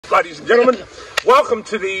ladies and gentlemen. Welcome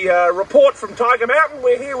to the report from Tiger Mountain.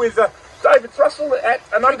 We're here with David Thrussell at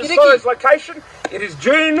an undisclosed location. It is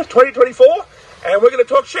June 2024, and we're going to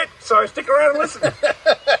talk shit, so stick around and listen.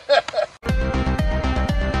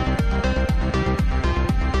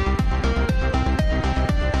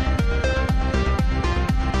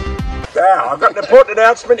 Now, I've got an important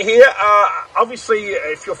announcement here. Obviously,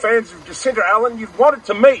 if you're fans of Jacinta Allen, you've wanted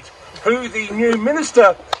to meet who the new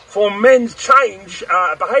Minister for Men's Change,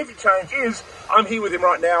 Behaviour Change is. I'm here with him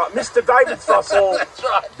right now, Mr. David Thrussell. That's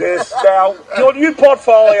right. Yes, now, your new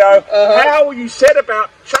portfolio, how you set about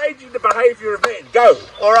changing the behaviour of men. Go.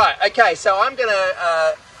 All right, okay, so I'm going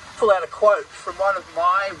to pull out a quote from one of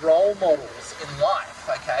my role models in life,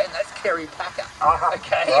 okay, and that's Kerry Packer,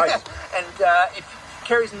 okay? Right. And if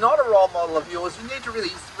Kerry's not a role model of yours, you need to really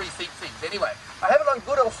rethink things. Anyway, I have it on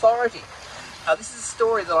good authority. This is a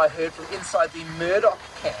story that I heard from inside the Murdoch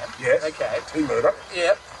camp. Yes, okay. Team Murdoch.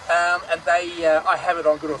 Yep. And they, I have it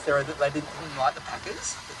on good authority that they didn't like the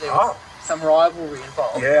Packers, that there was some rivalry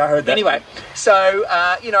involved. Yeah, I heard that. Anyway, so,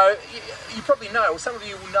 you know, you probably know, or some of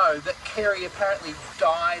you will know, that Kerry apparently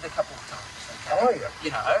died a couple of times. Okay? Oh, yeah.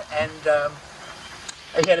 You know,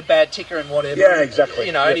 and he had a bad ticker and whatever. Yeah, exactly.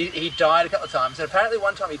 You know, and he died a couple of times. And apparently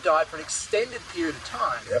one time he died for an extended period of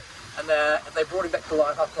time. Yep. And they brought him back to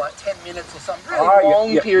life after like 10 minutes or some really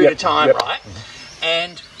long period of time, right?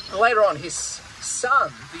 And later on, his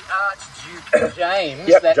son, the Archduke James,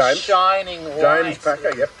 that shining light,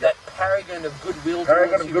 Packer, that paragon of goodwill,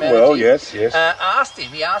 paragon of goodwill, yes. Asked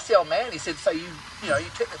the old man, he said, so you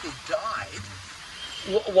technically died.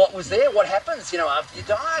 What was there? What happens, after you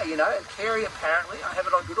die, And Kerry apparently, I have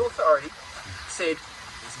it on good authority, said,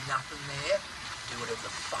 there's nothing there, do whatever the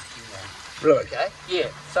fuck you want. Really? Okay? Yeah.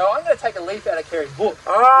 So I'm going to take a leaf out of Kerry's book.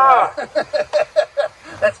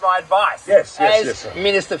 That's my advice. Yes. As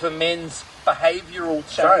Minister for Men's Behavioural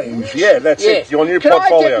Change. Yeah, that's it. Your new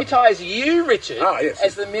portfolio. Can I deputise you, Richard,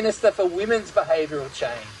 as the Minister for Women's Behavioural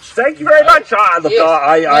Change? Thank you very much. Look,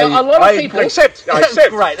 I accept.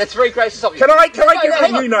 Great, that's very gracious of you. Can I give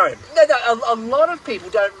you a new name? No, a lot of people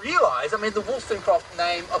don't realise. I mean, the Wollstonecraft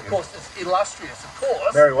name, of course, is illustrious, of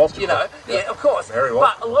course. Mary Wollstonecraft. Yeah, of course.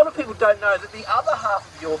 But a lot of people don't know that the other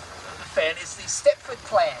half of your fan is the Stepford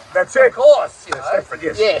clan. That's it. Of course, Stepford,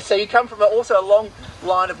 yes. Yeah, so you come from also a long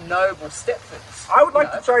line of noble Stepfords. I would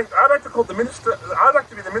like to change. I'd like to call the minister. I'd like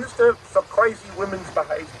to be the Minister for Crazy Women's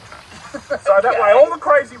Behaviour. So that way, all the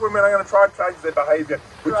crazy women are going to try and change their behaviour,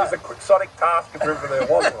 which is a quixotic task if ever there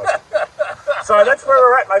was one. So that's where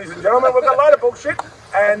we're at, ladies and gentlemen. We've got a load of bullshit.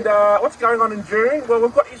 And what's going on in June? Well,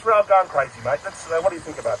 we've got Israel going crazy, mate. What do you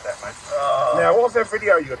think about that, mate? Now, what was that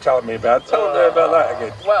video you were telling me about? Tell me about that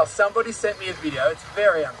again. Well, somebody sent me a video. It's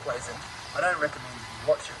very unpleasant. I don't recommend you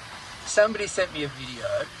watch it. Somebody sent me a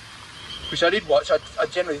video, which I did watch. I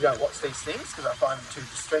generally don't watch these things because I find them too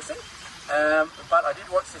distressing. But I did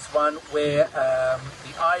watch this one where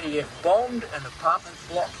the IDF bombed an apartment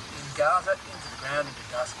block in Gaza into the ground,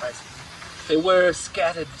 into dust, basically. There were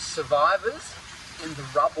scattered survivors in the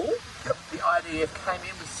rubble. Yep. The IDF came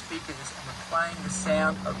in with speakers and were playing the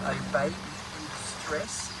sound of a baby in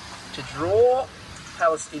distress to draw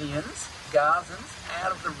Palestinians, Gazans,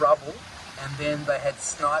 out of the rubble, and then they had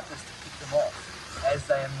snipers to pick them off as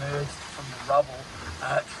they emerged from the rubble,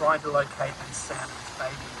 trying to locate the sound of this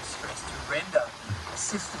baby in distress to render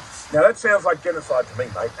assistance. Now that sounds like genocide to me,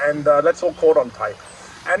 mate, and that's all caught on tape.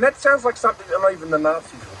 And that sounds like something that not even the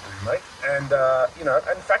Nazis would do, mate. And,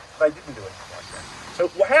 in fact, they didn't do anything like that. So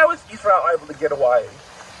how is Israel able to get away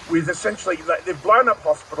with essentially, they've blown up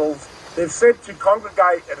hospitals, they've said to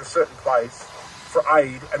congregate at a certain place for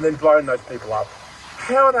aid, and then blown those people up.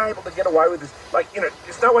 How are they able to get away with this?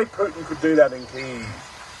 There's no way Putin could do that in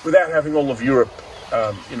Kyiv without having all of Europe,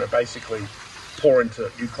 basically pour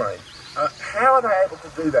into Ukraine. How are they able to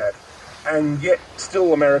do that? And yet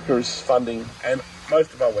still America is funding, and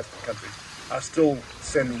most of our Western countries are still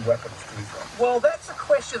sending weapons to Israel. Well, that's a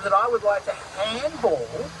question that I would like to handball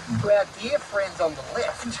to our dear friends on the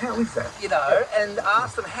left. How is that? And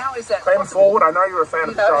ask them, how is that Claim possible? forward, I know you're a fan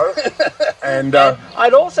of the show. And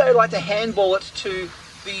I'd also like to handball it to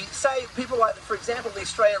people like, for example, the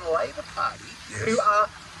Australian Labor Party, who are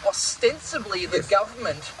ostensibly the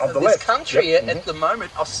government of this country at the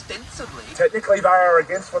moment, ostensibly. Technically, they are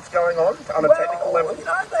against what's going on a technical level.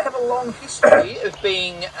 They have a long history of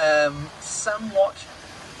being somewhat,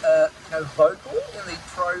 vocal in the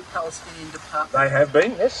pro-Palestinian department. They have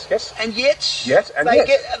been, yes. And yet,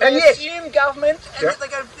 they assume government, and yet they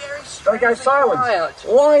go very straight. They go silent.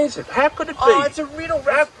 Why is it? How could it be? Oh, it's a riddle.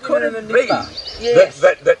 How could it be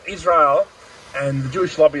that Israel And the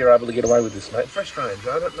Jewish lobby are able to get away with this, mate. It's very strange.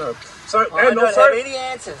 I don't know. So, I and don't also, have any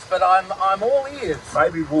answers, but I'm all ears.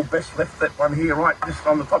 maybe we'll best left that one here, right, just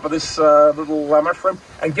on the top of this little mushroom,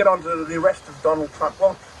 and get on to the arrest of Donald Trump.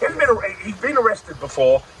 Well, he's been arrested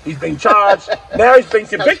before. He's been charged. Now he's been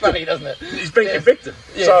convicted. That's funny, doesn't it? He's been convicted.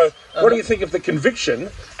 Yes. So, what do you think of the conviction?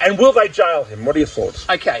 And will they jail him? What are your thoughts?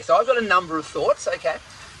 Okay, so I've got a number of thoughts. Okay,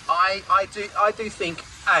 I do think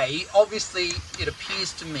obviously it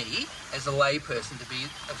appears to me as a layperson to be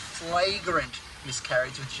a flagrant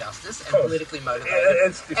miscarriage of justice and politically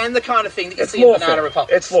motivated, and the kind of thing that you see in Banana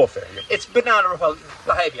Republic. It's lawfare. Yeah. It's Banana Republic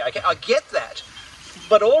behaviour. Okay, I get that,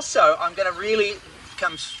 but also I'm going to really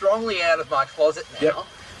come strongly out of my closet now. Yep.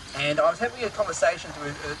 And I was having a conversation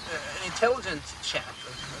with an intelligent chap,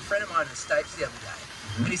 a friend of mine in the States the other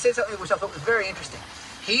day, and he said something which I thought was very interesting.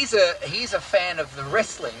 He's a fan of the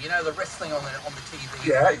wrestling, you know, the wrestling on the TV.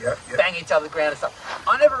 Yeah. Bang each other the ground and stuff.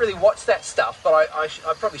 I never really watched that stuff, but I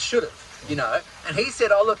probably should have, you know. And he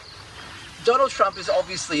said, "Oh look, Donald Trump is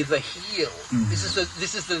obviously the heel. This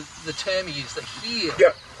is the term he used, the heel."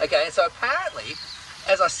 Yeah. Okay, and so apparently,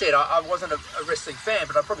 as I said, I wasn't a wrestling fan,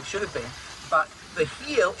 but I probably should have been. But the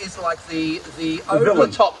heel is like the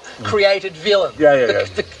over-the-top created villain.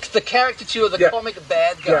 The caricature, the comic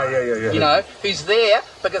bad guy. You know, who's there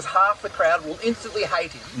because half the crowd will instantly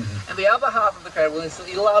hate him, and the other half of the crowd will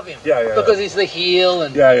instantly love him because he's the heel,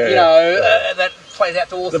 and that plays out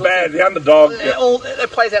to all sorts of... the underdog.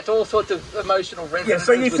 It plays out to all sorts of emotional resonances.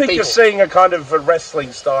 Yeah, so you think you're seeing a kind of a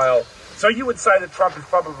wrestling style. So you would say that Trump is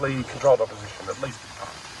probably controlled opposition, at least in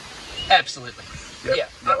part. Absolutely. Yeah.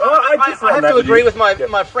 Well, I have to agree with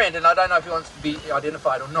my friend, and I don't know if he wants to be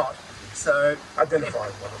identified or not. So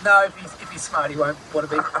identified. No, if he's smart, he won't want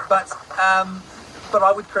to be. But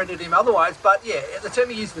I would credit him otherwise. But yeah, the term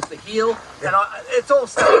he used was the heel, and it's all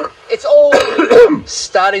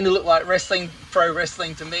starting to look like pro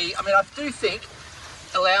wrestling to me. I mean, I do think,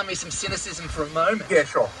 allow me some cynicism for a moment. Yeah,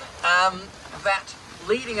 sure. That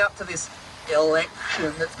leading up to this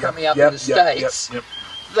election that's coming up in the States.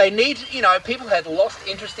 They need, you know, people had lost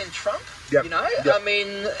interest in Trump, you know. I mean,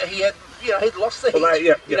 he'd lost the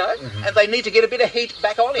heat, you know, and they need to get a bit of heat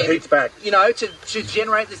back on him. The heat's back. You know, to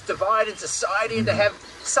generate this divide in society and to have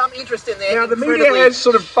some interest in their the media has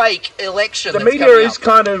sort of fake election. The media is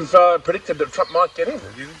kind of predicted that Trump might get in.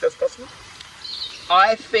 Do you think that's possible?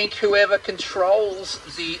 I think whoever controls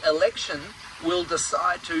the election will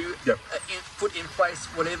decide to put in place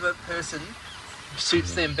whatever person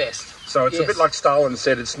suits them best. So it's a bit like Stalin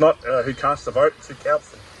said, it's not who casts the vote, it's who counts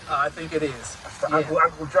them. I think it is.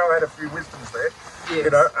 Uncle Joe had a few wisdoms there. Yes.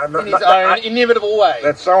 You know, in his own inimitable way.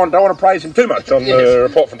 That's I don't want to praise him too much on the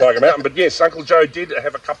report from Tiger Mountain, but yes, Uncle Joe did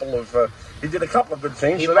have a couple of good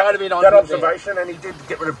things. He might have been on that observation, and he did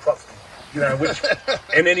get rid of Trotsky. You know, which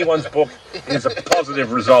in anyone's book is a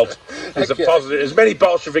positive result. Is a positive. As many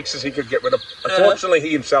Bolsheviks as he could get rid of. Unfortunately,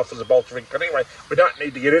 he himself was a Bolshevik. But anyway, we don't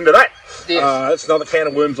need to get into that. Yes. That's another can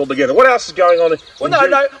of worms altogether. What else is going on?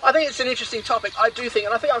 No. I think it's an interesting topic. I do think,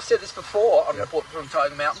 and I think I've said this before on Report from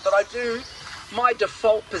Tiger Mountain, but my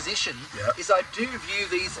default position is I do view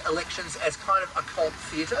these elections as kind of a cult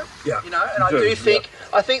theatre. Yeah. You know, and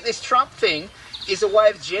I think this Trump thing is a way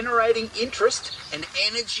of generating interest and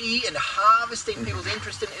energy and harvesting people's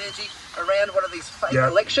interest and energy around one of these fake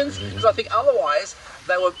elections. Because I think otherwise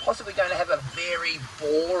they were possibly going to have a very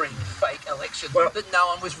boring fake election that no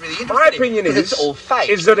one was really interested in. My opinion it's all fake.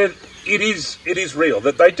 Is that it is real,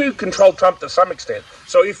 that they do control Trump to some extent.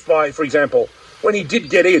 So if for example, when he did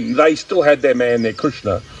get in, they still had their man there,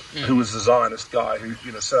 Kushner, who was the Zionist guy who,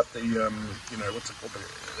 set up the, what's it called,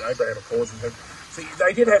 the Abraham Accords and things. See,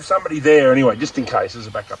 they did have somebody there anyway, just in case, as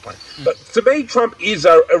a backup plan. But to me, Trump is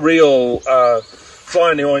a real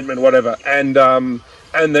fly in the ointment, whatever, and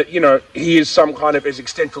that, he is some kind of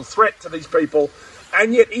existential threat to these people.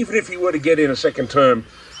 And yet, even if he were to get in a second term,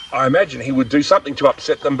 I imagine he would do something to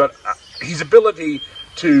upset them. But his ability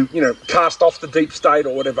to, cast off the deep state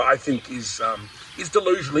or whatever, I think is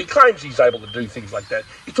delusional. He claims he's able to do things like that.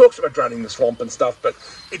 He talks about draining the swamp and stuff, but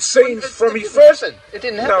it seems from his first... It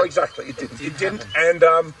didn't happen. No, exactly. It didn't. And,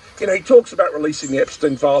 he talks about releasing the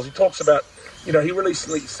Epstein files. He talks about, he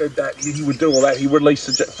recently said that he would do all that. He released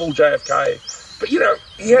the full JFK. But, he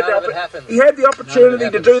had the opportunity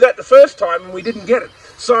to do that the first time, and we didn't get it.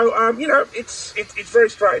 So, it's very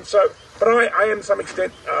strange. So, but I am to some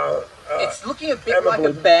extent... it's looking a bit like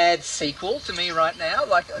a bad sequel to me right now,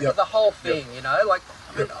 like the whole thing,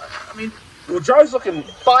 I mean, Well, Joe's looking...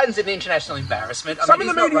 Biden's an international embarrassment. I Some mean,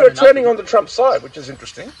 of the he's not media are running turning up- on the Trump side, which is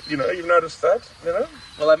interesting. You know, you've noticed that, you know?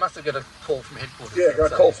 Well, they must have got a call from headquarters. Yeah, got a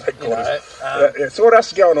so, call from headquarters. You know, yeah. So what else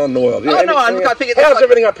is going on in the world? Oh, no, I think it's how's like-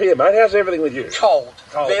 everything up here, mate? How's everything with you? Cold.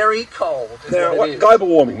 Very cold. Is Now, what it is. global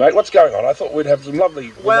warming, mate, what's going on? I thought we'd have some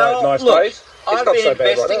lovely, nice look, days. It's I've not been so bad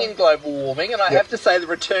investing right now. in global warming, and I have to say the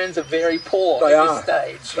returns are very poor They at are. this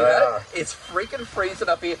stage. You They know? are. It's freaking freezing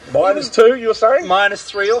up here. -2, you were saying?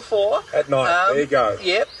 -3 or 4 At night. There you go.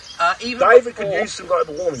 Yep. Even David before, could use some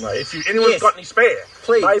global warming, mate. If anyone's Yes. got any spare,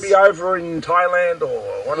 Please. maybe over in Thailand or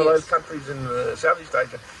one of Yes. those countries in Southeast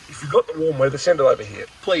Asia, if you've got the warm weather, send it over here.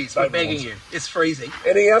 please, we're David begging wants you. It's freezing.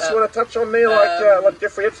 Anything else you want to touch on there, like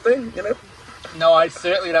Jeffrey Epstein? You know, No, I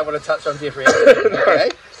certainly don't want to touch on Jeffrey Epstein.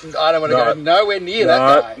 Okay, I don't want to go nowhere near that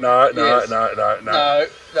guy. no. No.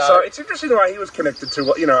 So it's interesting the way he was connected to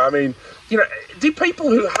what I mean. Do people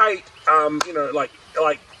who hate, like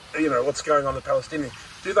what's going on with the Palestinians,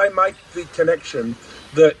 do they make the connection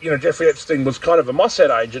that Jeffrey Epstein was kind of a Mossad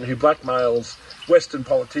agent who blackmails Western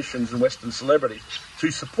politicians and Western celebrities to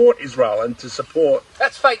support Israel and to support?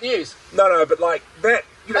 That's fake news. No, but like that.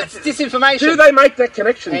 That's disinformation. Do they make that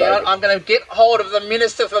connection, Hang on, David? I'm going to get hold of the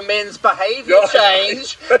Minister for Men's Behaviour Oh,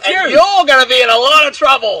 Change, that's and you. you're going to be in a lot of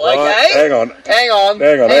trouble, okay? Right, hang on. Hang on.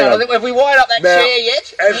 Have we wired up that Now, chair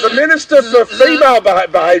yet? As the Minister for Female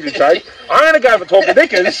Behaviour Change, I'm going to go for talking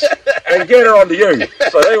knickers and get her onto you.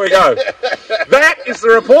 So there we go. That is the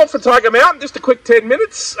report for Tiger Mountain. Just a quick 10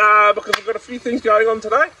 minutes because we've got a few things going on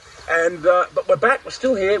today. And but we're back. We're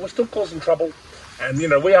still here. We're still causing trouble. And,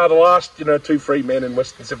 we are the last, 2 free men in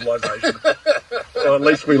Western civilization. Or at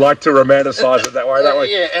least we like to romanticise it that way, don't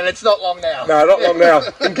we? Yeah, and it's not long now. No, not long now.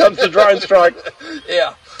 In comes the drone strike.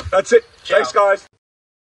 Yeah. That's it. Ciao. Thanks, guys.